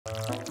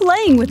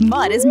Playing with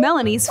mud is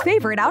Melanie's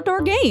favorite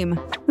outdoor game.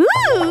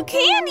 Ooh,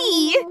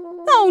 candy!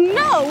 Oh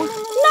no!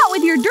 Not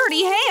with your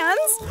dirty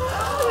hands!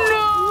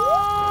 No!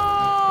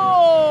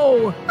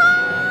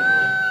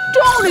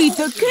 Don't eat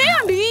the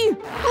candy!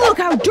 Look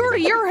how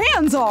dirty your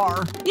hands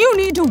are! You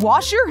need to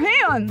wash your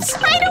hands!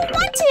 I don't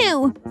want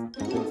to!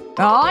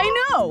 I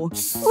know!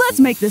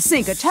 Let's make the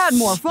sink a tad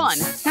more fun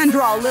and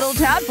draw little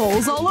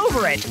tadpoles all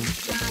over it.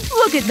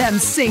 Look at them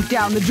sink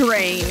down the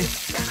drain.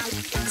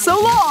 So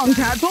long,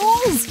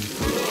 tadpoles!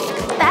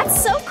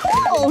 That's so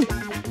cool!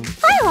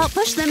 I'll help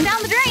push them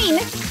down the drain.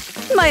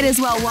 Might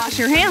as well wash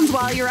your hands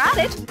while you're at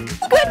it.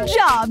 Good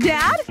job,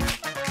 Dad!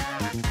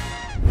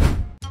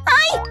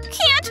 I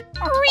can't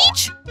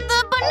reach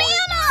the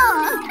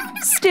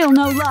banana! Still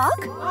no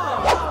luck?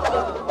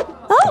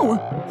 Oh,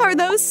 are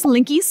those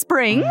slinky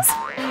springs?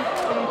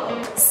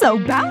 So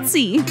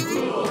bouncy!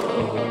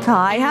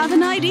 I have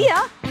an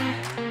idea.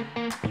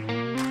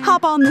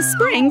 Hop on the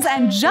springs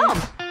and jump.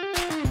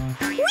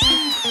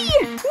 Whee!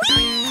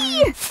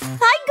 Whee!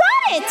 I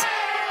got it!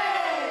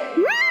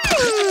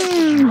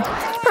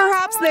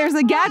 Perhaps there's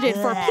a gadget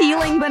for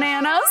peeling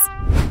bananas?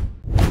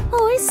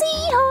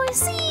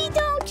 Horsey,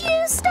 don't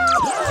you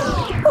stop!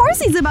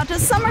 Horsey's about to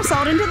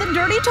somersault into the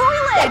dirty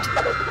toilet!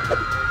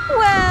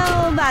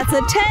 Well, that's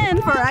a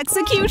 10 for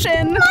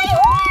execution! My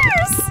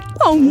horse!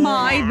 Oh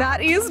my,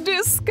 that is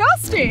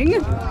disgusting!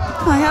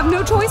 I have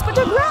no choice but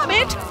to grab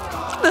it!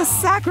 The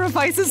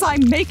sacrifices I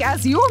make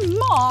as your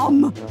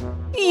mom!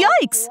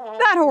 Yikes!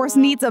 That horse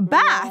needs a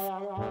bath!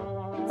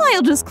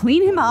 I'll just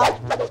clean him up.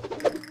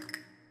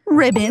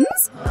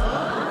 Ribbons?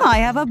 I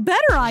have a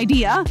better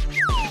idea!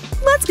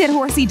 Let's get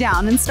Horsey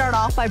down and start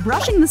off by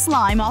brushing the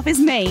slime off his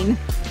mane.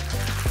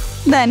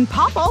 Then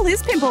pop all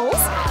his pimples.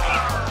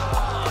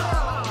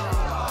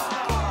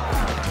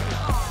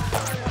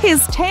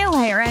 His tail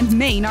hair and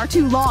mane are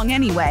too long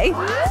anyway.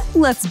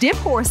 Let's dip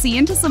Horsey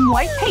into some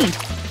white paint.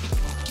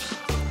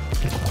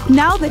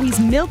 Now that he's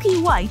milky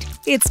white,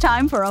 it's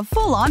time for a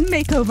full-on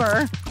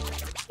makeover.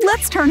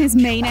 Let's turn his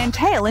mane and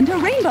tail into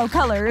rainbow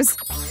colors.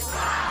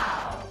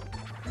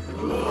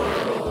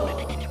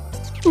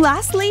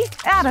 Lastly,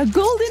 add a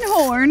golden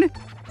horn.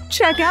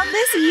 Check out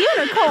this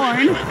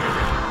unicorn.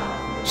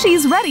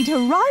 She's ready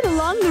to ride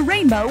along the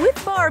rainbow with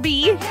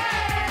Barbie.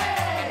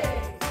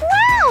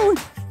 Wow!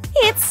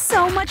 It's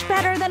so much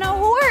better than a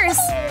horse!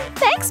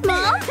 Thanks,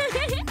 Mom!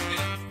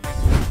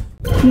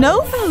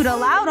 No food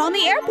allowed on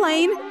the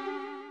airplane.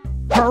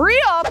 Hurry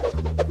up!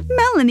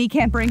 Melanie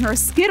can't bring her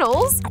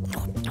Skittles.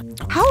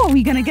 How are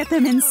we gonna get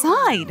them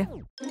inside?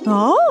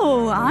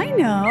 Oh, I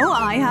know.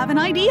 I have an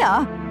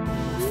idea.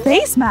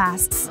 Face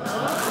masks.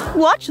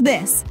 Watch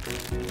this.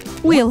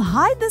 We'll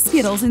hide the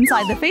Skittles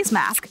inside the face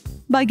mask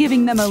by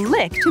giving them a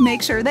lick to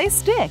make sure they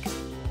stick.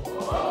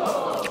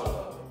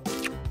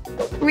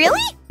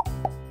 Really?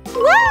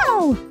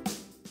 Wow!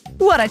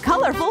 What a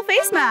colorful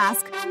face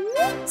mask!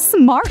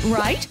 Smart,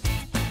 right?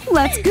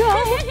 Let's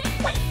go!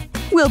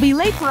 We'll be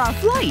late for our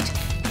flight.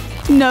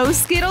 No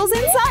Skittles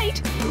in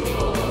sight.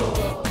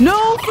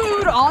 No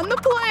food on the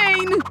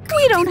plane!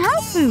 We don't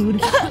have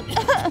food.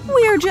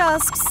 We're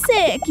just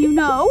sick, you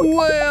know.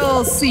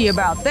 We'll see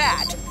about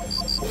that.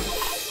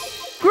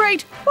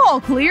 Great, all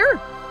clear.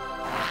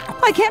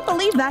 I can't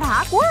believe that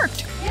hack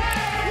worked.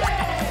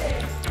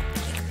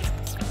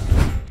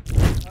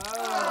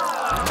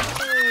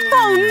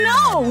 Oh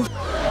no!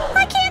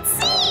 I can't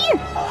see!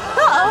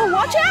 Uh-oh,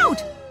 watch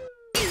out!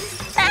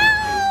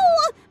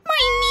 Ow!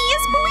 My knee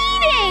is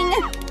bleeding!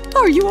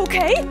 Are you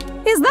okay?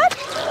 Is that…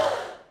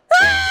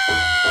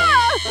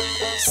 Ah!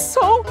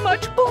 So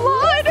much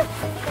blood!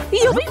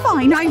 You'll be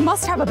fine. I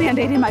must have a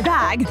Band-Aid in my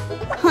bag.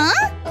 Huh?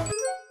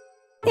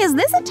 Is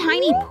this a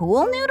tiny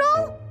pool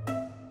noodle?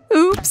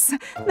 Oops,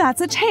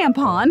 that's a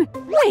tampon.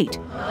 Wait,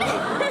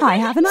 I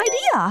have an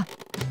idea.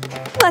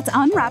 Let's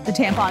unwrap the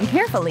tampon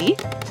carefully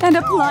and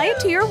apply it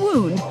to your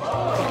wound.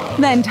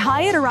 Then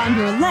tie it around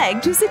your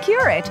leg to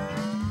secure it.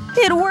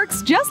 It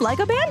works just like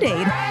a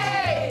Band-Aid.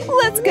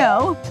 Let's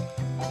go.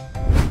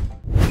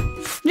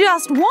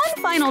 Just one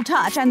final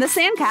touch and the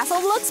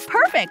sandcastle looks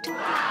perfect.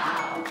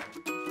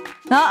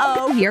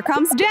 Uh-oh, here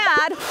comes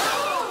Dad.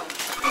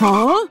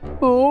 Huh?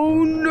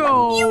 Oh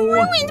no! You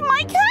ruined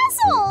my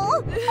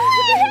castle!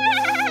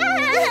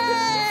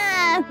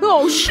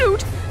 Oh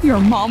shoot! Your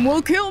mom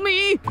will kill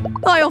me!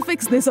 I'll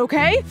fix this,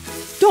 okay?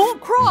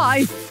 Don't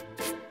cry!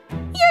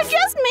 You're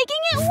just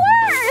making it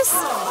worse!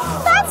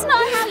 That's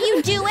not how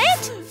you do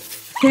it!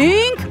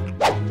 Think?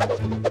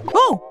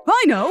 Oh,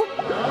 I know!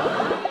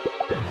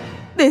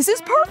 This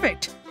is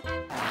perfect!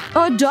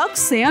 A duck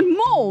sand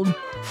mold!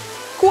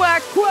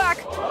 Quack,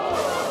 quack!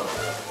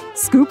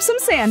 Scoop some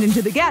sand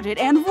into the gadget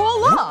and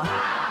voila!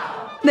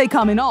 They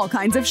come in all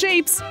kinds of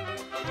shapes.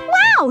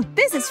 Wow,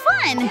 this is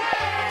fun!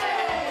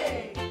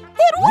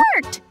 It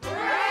worked!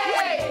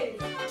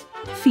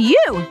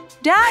 Phew!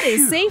 Dad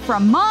is safe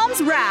from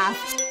Mom's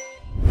wrath.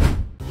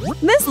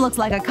 This looks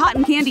like a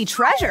cotton candy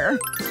treasure.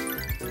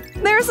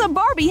 There's a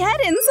Barbie head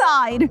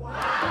inside.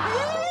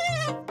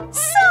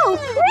 So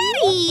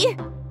pretty!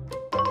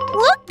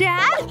 Look,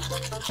 Dad!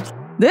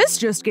 This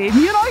just gave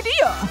me an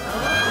idea!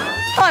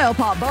 I'll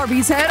pop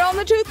Barbie's head on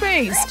the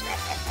toothpaste!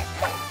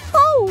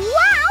 Oh,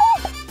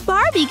 wow!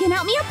 Barbie can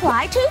help me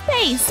apply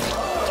toothpaste!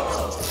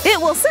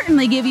 It will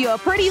certainly give you a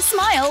pretty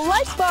smile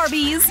like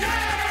Barbie's!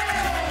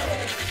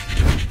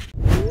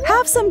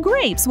 Have some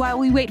grapes while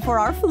we wait for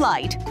our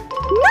flight.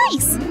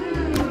 Nice!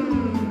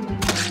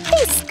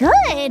 Tastes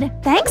good!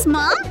 Thanks,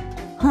 Mom!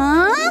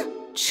 Huh?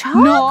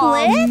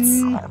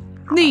 Chocolates?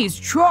 These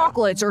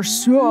chocolates are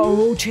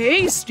so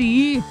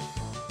tasty!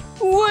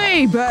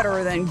 Way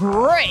better than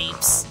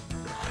grapes!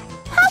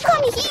 How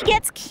come he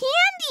gets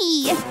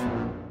candy?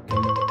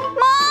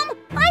 Mom,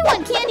 I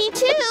want candy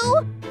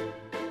too!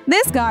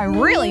 This guy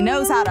really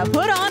knows how to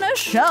put on a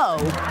show!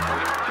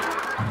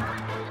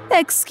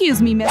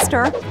 Excuse me,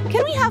 mister.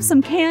 Can we have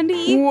some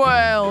candy?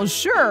 Well,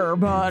 sure,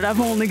 but I've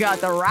only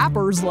got the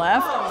wrappers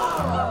left.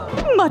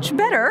 Much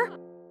better.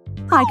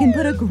 I can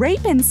put a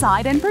grape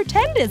inside and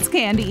pretend it's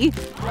candy.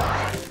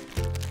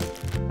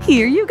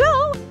 Here you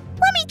go.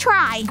 Let me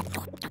try.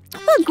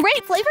 A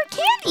grape-flavored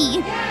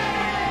candy.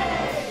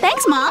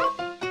 Thanks, Mom.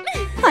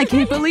 I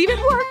can't believe it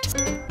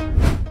worked.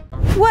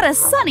 What a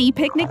sunny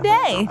picnic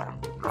day. I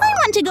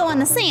want to go on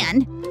the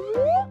sand.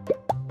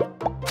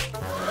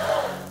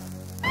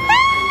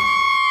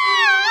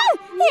 Ah!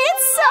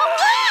 It's so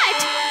hot!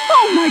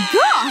 Oh my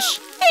gosh!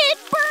 It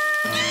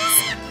burns!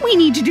 We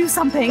need to do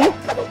something.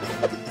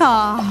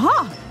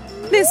 Aha!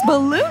 This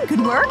balloon could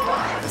work.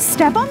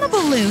 Step on the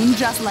balloon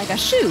just like a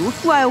shoe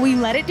while we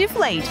let it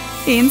deflate.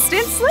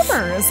 Instant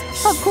slippers.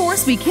 Of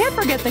course, we can't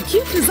forget the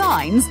cute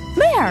designs.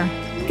 There!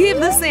 Give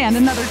the sand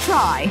another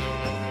try.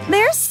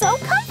 They're so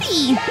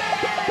comfy!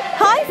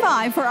 High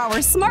five for our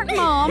smart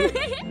mom!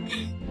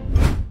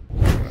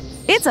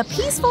 It's a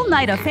peaceful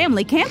night of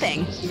family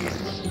camping.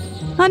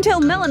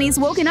 Until Melanie's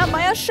woken up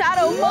by a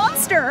shadow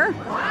monster!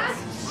 Ah!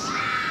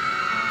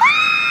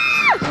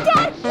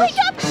 Dad, wake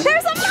up!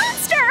 There's a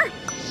monster!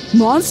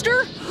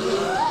 Monster?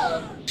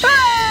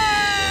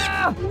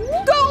 Ah!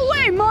 Go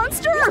away,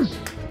 monster!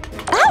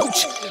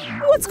 Ouch!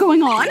 What's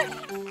going on?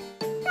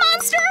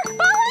 Monster!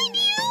 Behind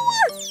you!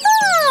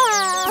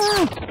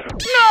 Ah!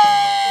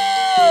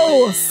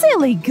 No!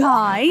 Silly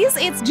guys,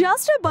 it's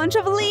just a bunch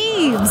of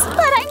leaves.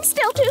 But I'm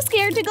still too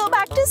scared to go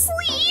back to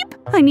sleep.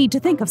 I need to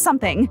think of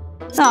something.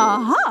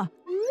 Aha!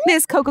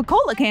 This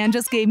Coca-Cola can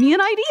just gave me an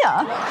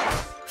idea.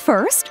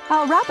 First,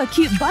 I'll wrap a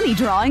cute bunny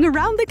drawing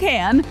around the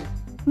can.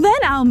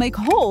 Then I'll make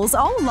holes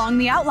all along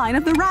the outline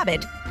of the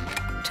rabbit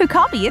to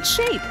copy its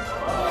shape.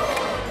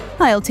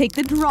 I'll take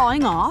the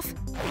drawing off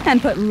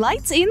and put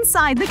lights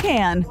inside the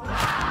can.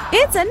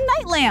 It's a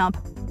night lamp.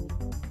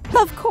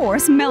 Of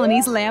course,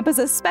 Melanie's lamp is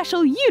a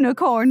special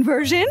unicorn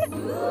version.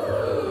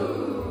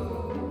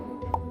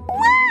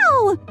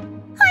 Wow!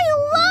 I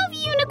love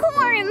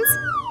unicorns!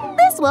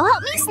 This will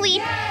help me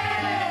sleep.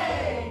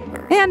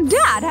 And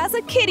Dad has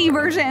a kitty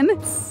version.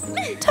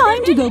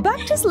 Time to go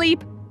back to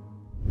sleep.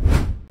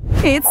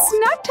 It's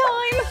snack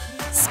time!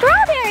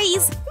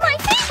 Strawberries! My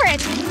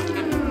favorite!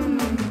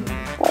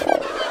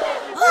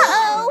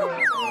 Uh-oh!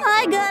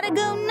 I gotta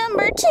go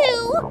number 2.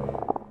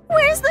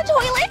 Where's the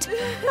toilet?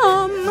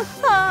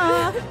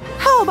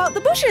 How about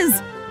the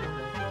bushes?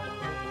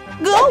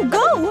 Go,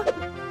 go!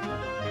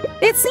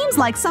 It seems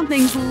like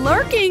something's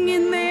lurking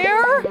in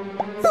there.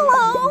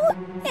 Hello?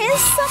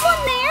 Is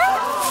someone there?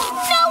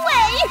 No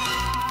way!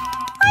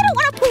 I don't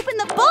want to poop in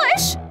the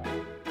bush!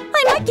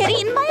 I might get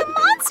eaten by a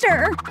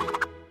monster!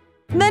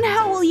 Then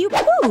how will you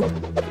poop?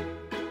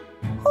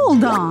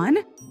 Hold on.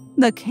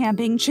 The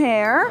camping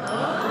chair?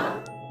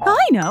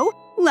 I know!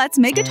 Let's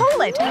make a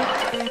toilet!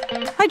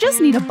 I just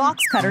need a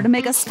box cutter to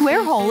make a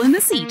square hole in the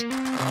seat.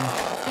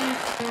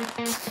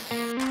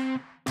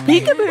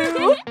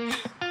 Peekaboo!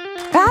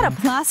 Add a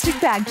plastic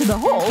bag to the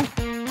hole,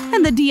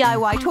 and the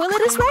DIY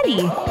toilet is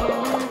ready.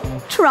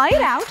 Try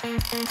it out.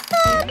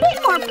 A bit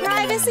more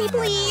privacy,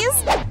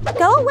 please.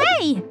 Go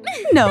away.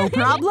 No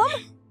problem.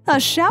 A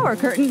shower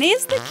curtain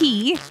is the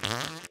key.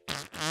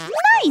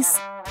 Nice!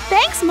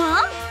 Thanks,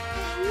 Mom!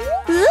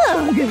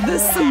 Ugh, the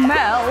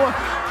smell!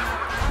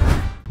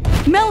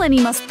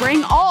 Melanie must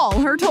bring all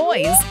her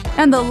toys.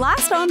 And the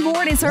last on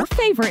board is her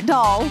favorite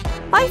doll.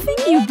 I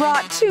think you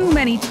brought too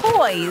many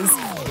toys.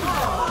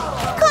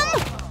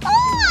 Come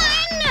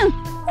on!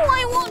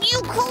 Why won't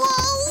you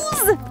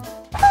close?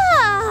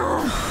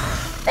 Ah,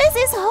 this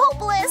is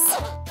hopeless.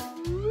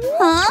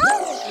 Huh?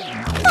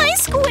 I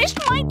squished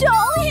my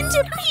doll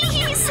into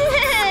pieces!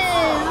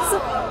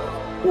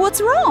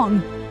 What's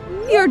wrong?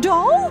 Your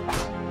doll?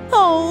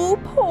 Oh,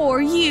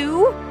 poor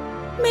you.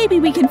 Maybe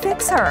we can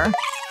fix her.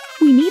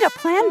 We need a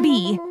plan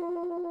B.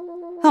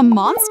 A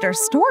monster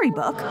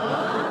storybook?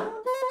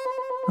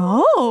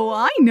 Oh,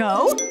 I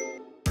know!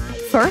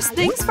 First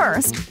things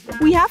first,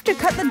 we have to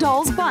cut the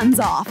doll's buns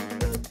off.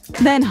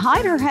 Then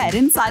hide her head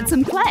inside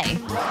some clay.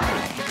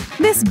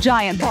 This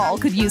giant ball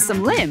could use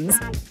some limbs.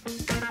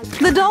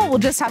 The doll will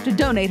just have to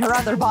donate her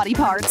other body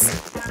parts.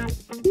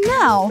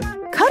 Now,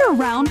 cut a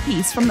round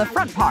piece from the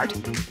front part.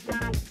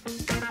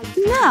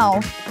 Now,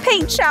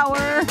 paint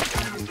shower!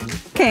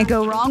 Can't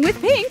go wrong with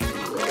pink!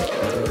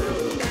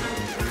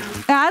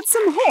 Add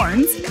some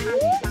horns,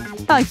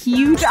 a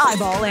huge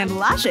eyeball and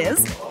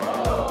lashes.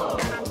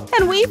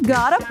 And we've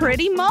got a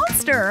pretty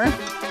monster!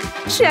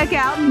 Check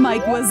out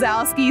Mike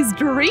Wazowski's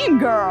dream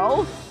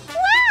girl!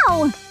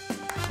 Wow!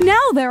 Now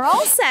they're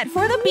all set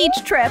for the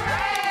beach trip!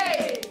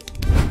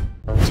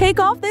 Take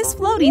off this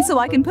floaty so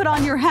I can put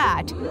on your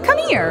hat. Come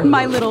here,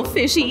 my little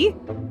fishy!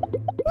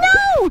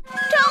 No!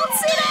 Don't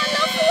sit on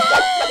the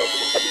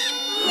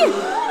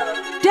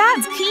floaty!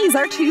 Dad's keys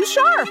are too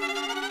sharp!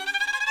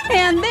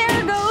 And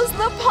there goes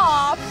the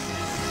pop!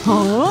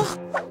 Huh?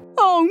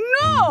 Oh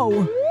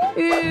no!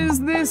 Is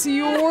this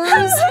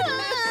yours?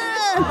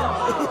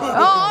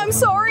 Oh, I'm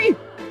sorry!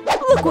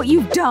 Look what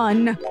you've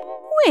done!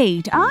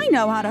 Wait, I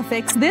know how to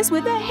fix this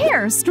with a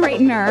hair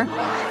straightener.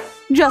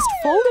 Just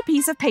fold a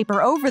piece of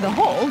paper over the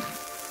hole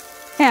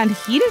and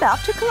heat it up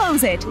to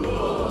close it.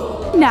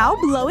 Now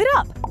blow it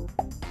up.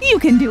 You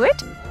can do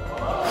it!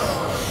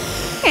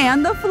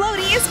 And the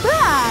floaty is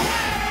back!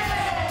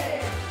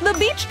 The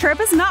beach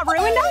trip is not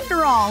ruined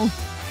after all!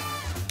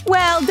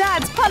 Well,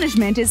 Dad's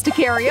punishment is to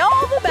carry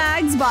all the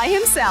bags by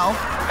himself.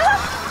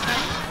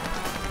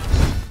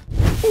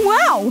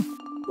 Wow!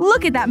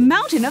 Look at that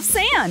mountain of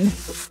sand!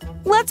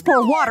 Let's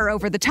pour water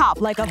over the top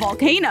like a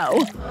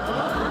volcano.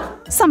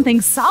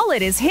 Something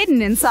solid is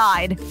hidden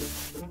inside.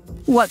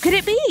 What could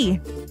it be?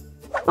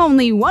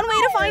 Only one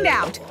way to find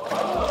out.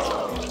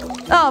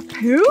 A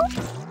poop?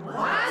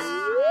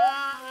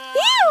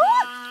 Ew!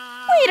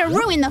 Way to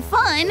ruin the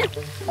fun!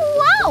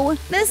 Wow!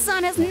 The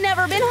sun has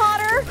never been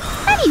hotter!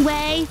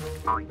 Anyway…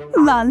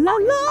 La la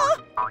la!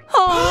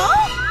 Huh?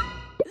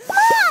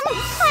 Mom!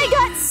 I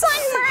got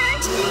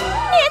sunburnt!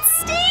 It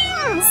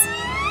stings!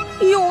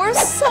 You're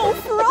so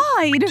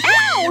fried!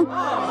 Ow!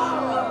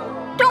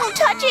 Don't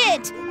touch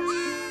it!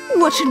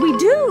 What should we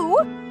do?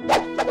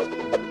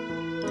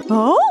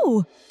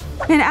 Oh!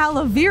 An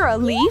aloe vera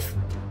leaf.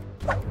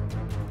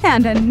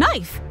 And a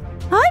knife.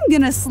 I'm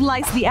gonna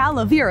slice the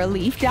aloe vera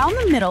leaf down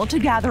the middle to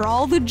gather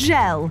all the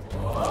gel.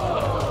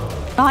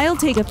 I'll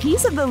take a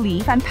piece of the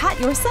leaf and pat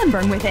your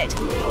sunburn with it.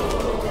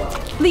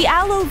 The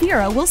aloe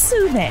vera will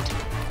soothe it.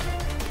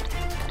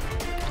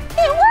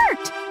 It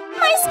worked!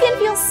 My skin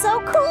feels so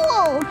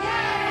cool!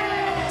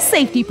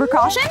 Safety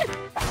precaution?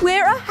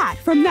 Wear a hat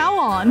from now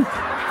on.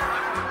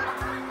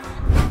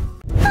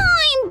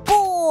 I'm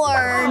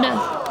bored!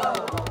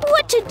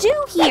 What to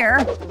do here?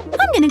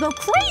 I'm gonna go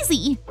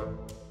crazy!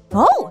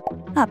 Oh,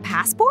 a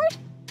passport?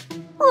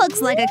 Looks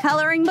like a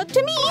coloring book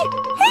to me.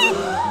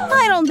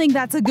 I don't think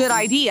that's a good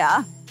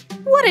idea.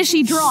 What is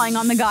she drawing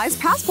on the guy's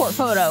passport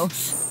photo?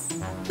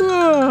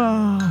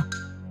 No!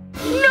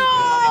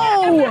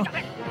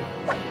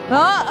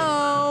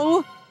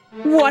 Uh-oh!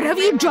 What have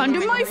you done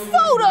to my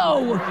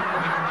photo?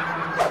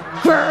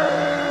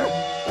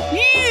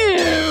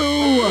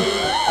 Ew!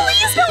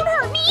 Please don't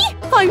hurt me!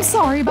 I'm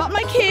sorry about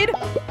my kid.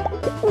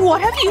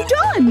 What have you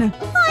done?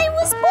 I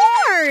was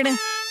bored!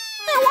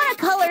 I want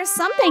to color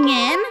something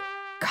in.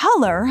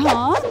 Color,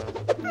 huh?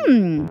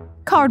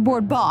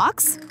 Cardboard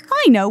box.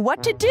 I know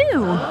what to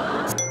do.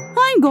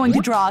 I'm going to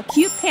draw a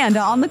cute panda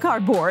on the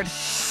cardboard,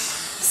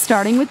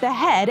 starting with the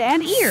head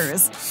and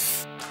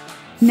ears.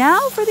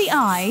 Now for the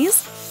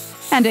eyes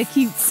and a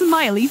cute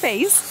smiley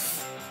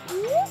face.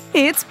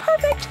 It's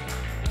perfect.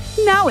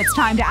 Now it's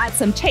time to add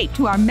some tape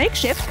to our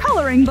makeshift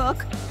coloring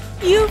book.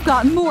 You've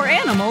got more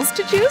animals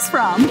to choose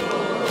from.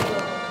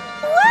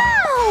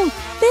 Wow!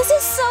 This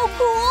is so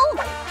cool!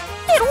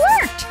 It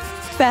worked!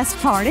 Best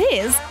part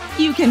is,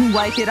 you can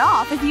wipe it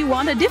off if you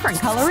want a different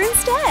color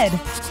instead.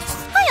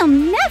 I'll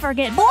never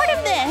get bored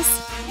of this!